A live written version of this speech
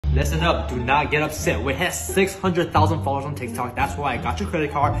Listen up, do not get upset. We had 600,000 followers on TikTok. That's why I got your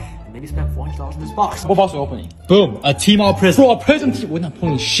credit card and maybe spent $400 in this box. What box are you opening? Boom, a T-Mall prism. Bro, a prism we're not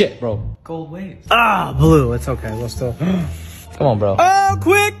pulling shit, bro. Gold waves. Ah, blue. It's okay. We'll still. Come on, bro. Oh,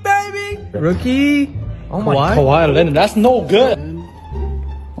 quick, baby! Rookie. Oh my God. Kawhi Leonard, that's no good.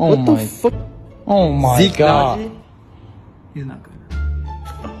 Oh What my the fuck? Oh my Zeke God. Naji? He's not good.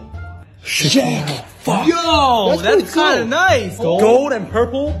 Shit. Fuck. Yo, that's kind of nice. Gold and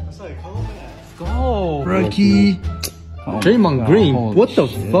purple. Let's Go. Rookie. Draymond Green. Holy What the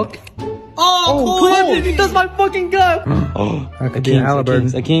shit. fuck? Oh, cool. He does my fucking gut.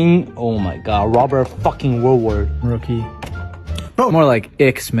 A king. Oh my God. Robert fucking Woodward. Rookie. More like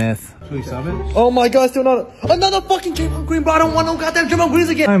Ick Smith. 27? Oh my God, still not another fucking Draymond Green, bro. I don't want no goddamn Draymond Greens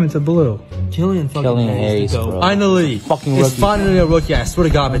again. Diamond to blue. Killian Hayes, bro. Finally. Fucking It's rookie. finally a rookie. I swear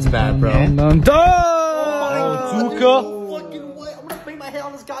to God, it's bad, bro. Done. Oh, Zuka. Fucking way. I'm gonna bang my head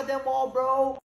on this goddamn wall, bro.